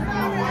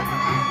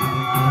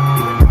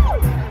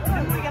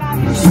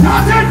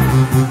 Stop it!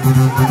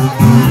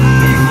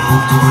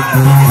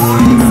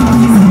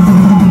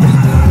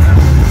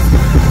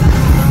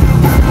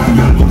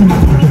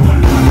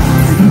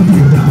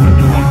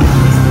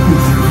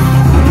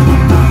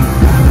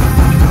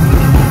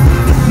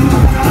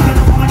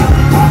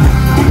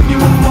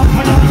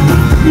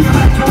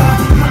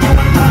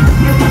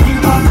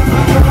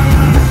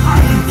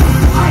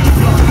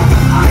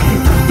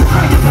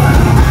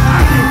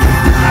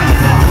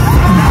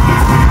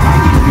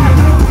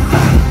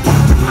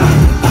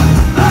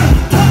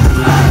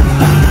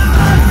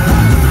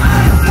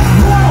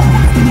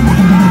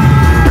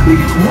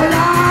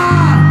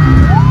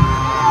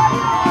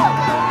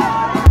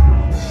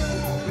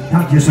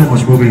 Thank you so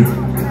much, Bobby.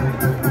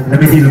 Let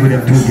me deal with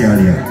them two girls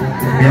here.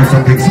 We have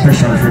something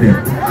special for them.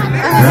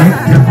 Right?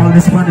 Tell all the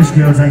Spanish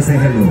girls I say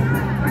hello.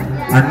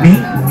 And me,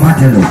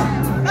 Martello.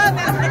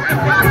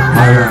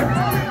 Alright.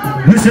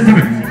 Listen to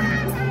me.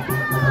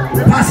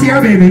 Pass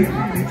here, baby.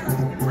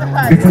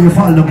 Before you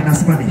fall down in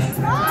Spanish.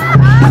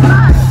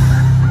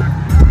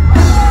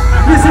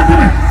 Listen to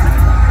me.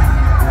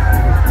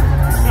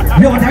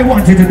 You know what I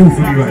want you to do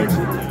for me right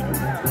now?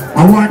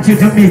 I want you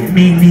to make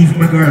me leave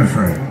my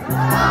girlfriend.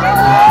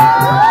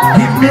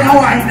 Give me a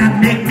wine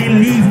and make me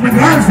leave my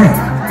girlfriend.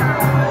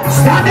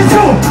 Start the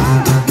tune.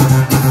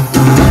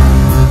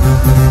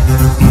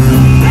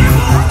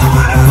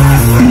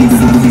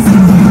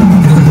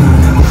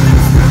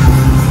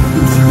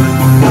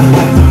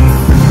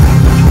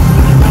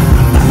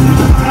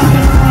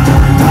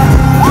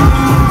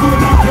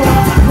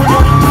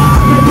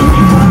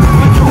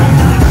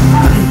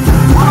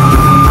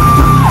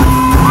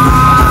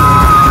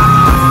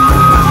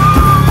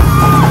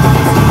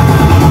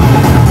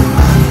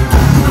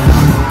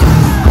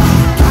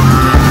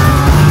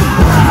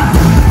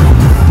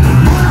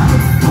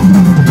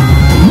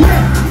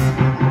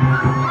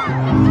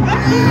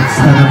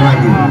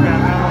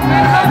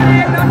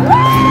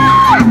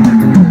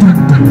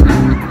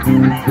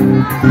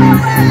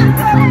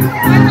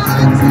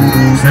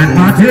 St.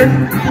 Martin,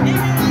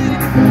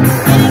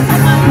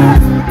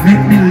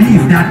 make me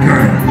leave that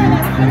girl.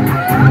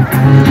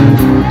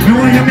 You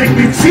want to make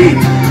me cheat?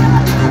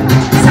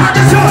 Start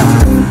the show.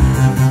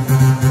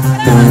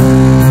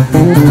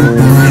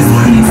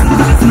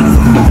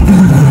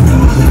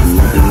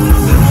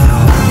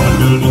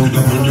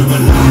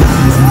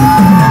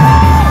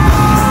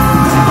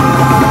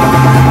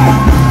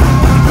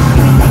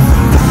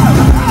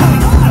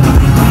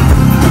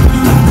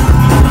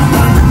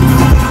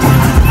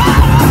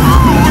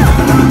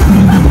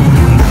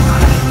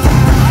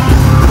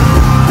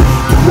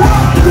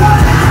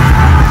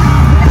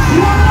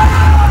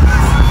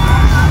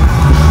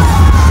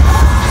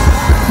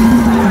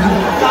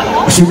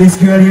 See this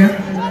girl here?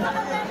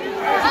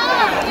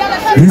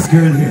 This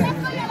girl here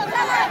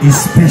is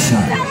special.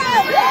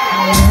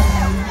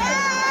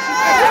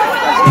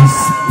 Is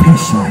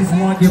special. It's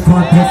what you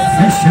call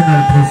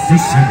professional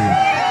positioning.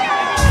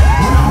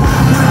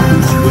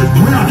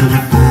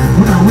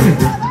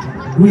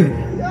 Wait.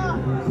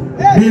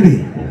 Baby,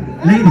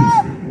 ladies,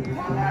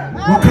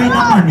 what kind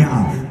of man you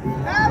have?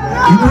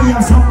 You know you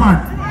have some man.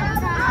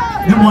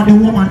 You want the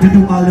woman to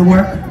do all the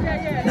work?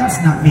 That's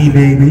not me,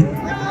 baby.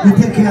 You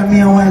take care of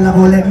me a while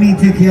ago, let me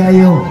take care of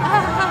you.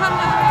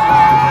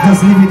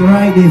 Just leave it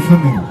right there for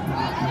me.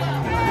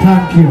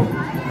 Thank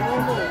you.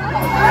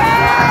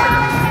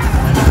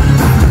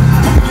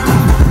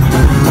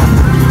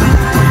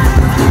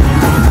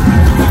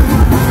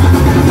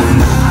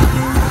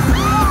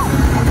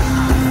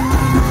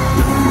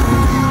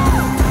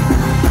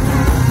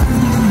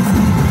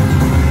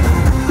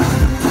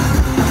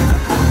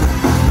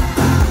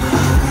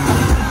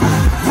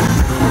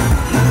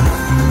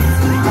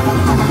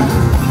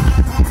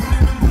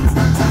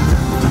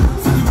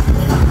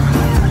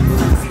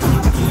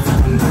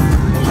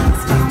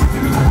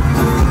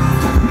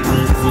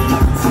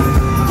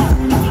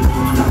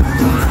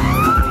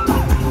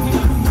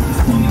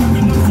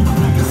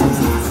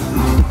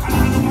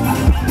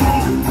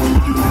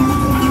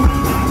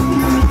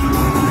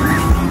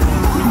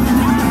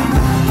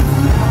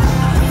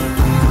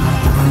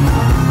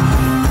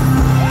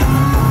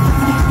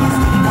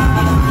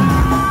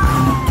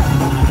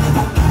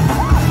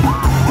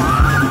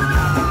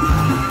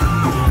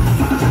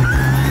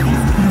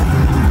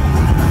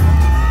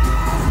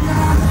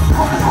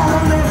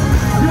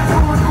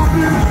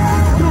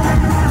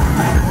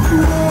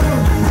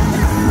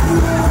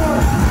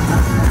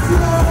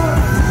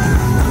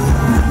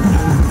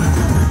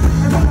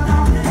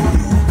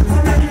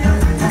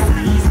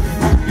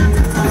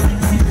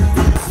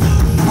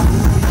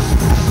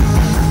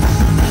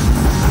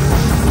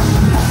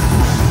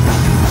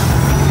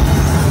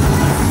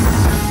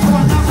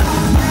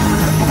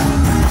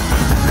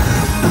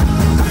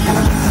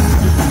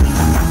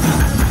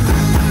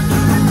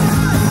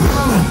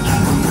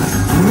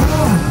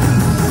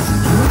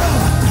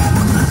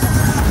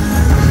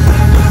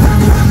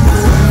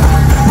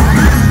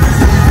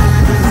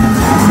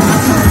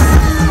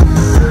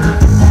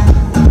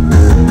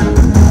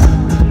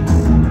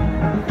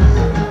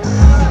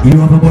 You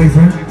have a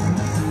boyfriend?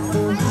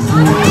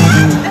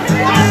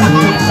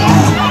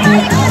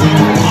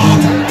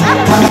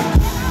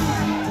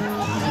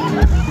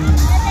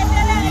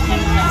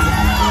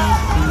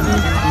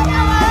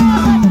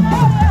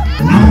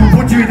 I'm gonna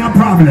put you in a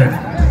problem.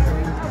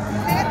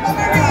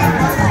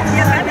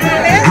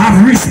 I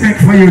have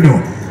respect for you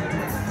though.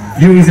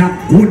 You is a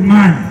good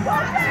man.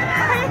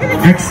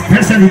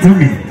 Especially to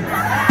me.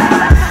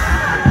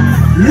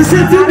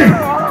 Listen to me.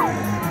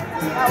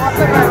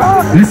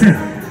 Listen.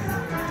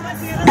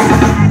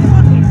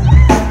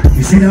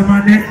 You see that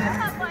man there?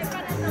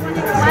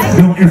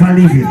 Don't ever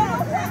leave him.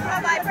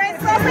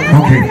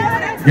 Okay.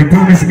 You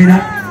promise me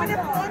that?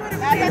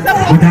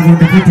 But I'm going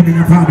to put him in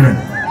a problem.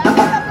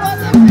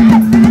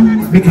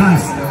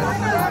 Because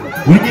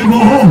when you go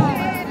home,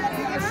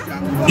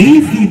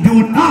 if he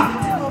do not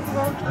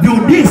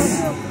do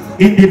this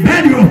in the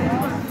bedroom,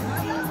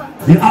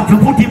 you have to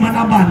put him on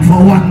a ban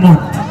for 1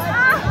 month.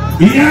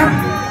 Yeah?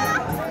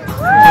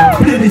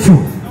 Play the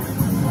show.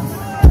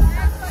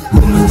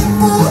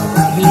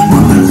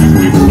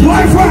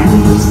 Boyfriend!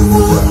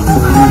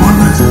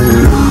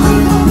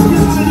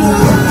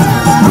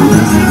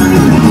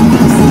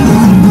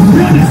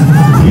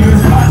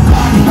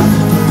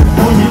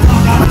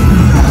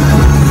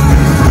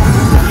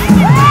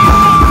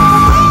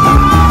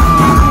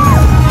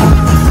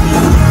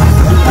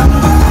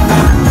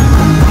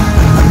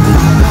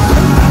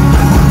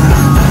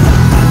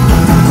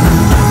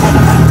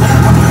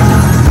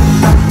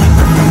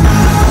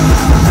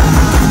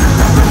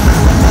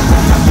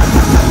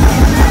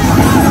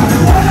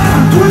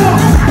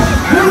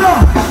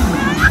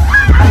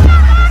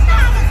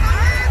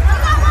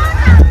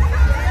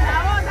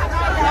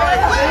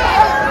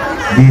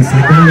 This is the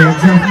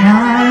legs of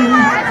mine.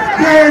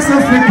 There's a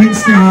freaking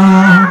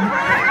star.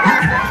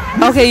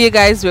 Okay, you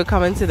guys, we're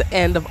coming to the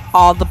end of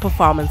all the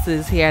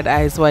performances here at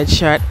Eyes Wide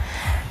Shut.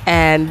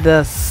 And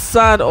the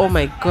sun, oh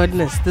my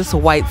goodness, this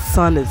white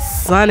sun is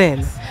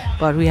sunning.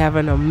 But we have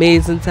an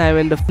amazing time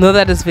in the... Know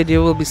that this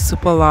video will be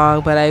super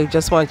long, but I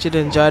just want you to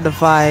enjoy the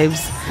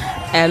vibes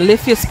and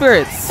lift your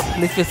spirits.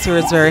 Lift your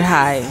spirits very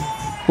high.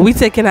 We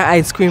taking an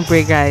ice cream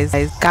break, guys.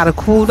 Gotta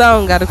cool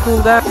down, gotta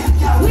cool down.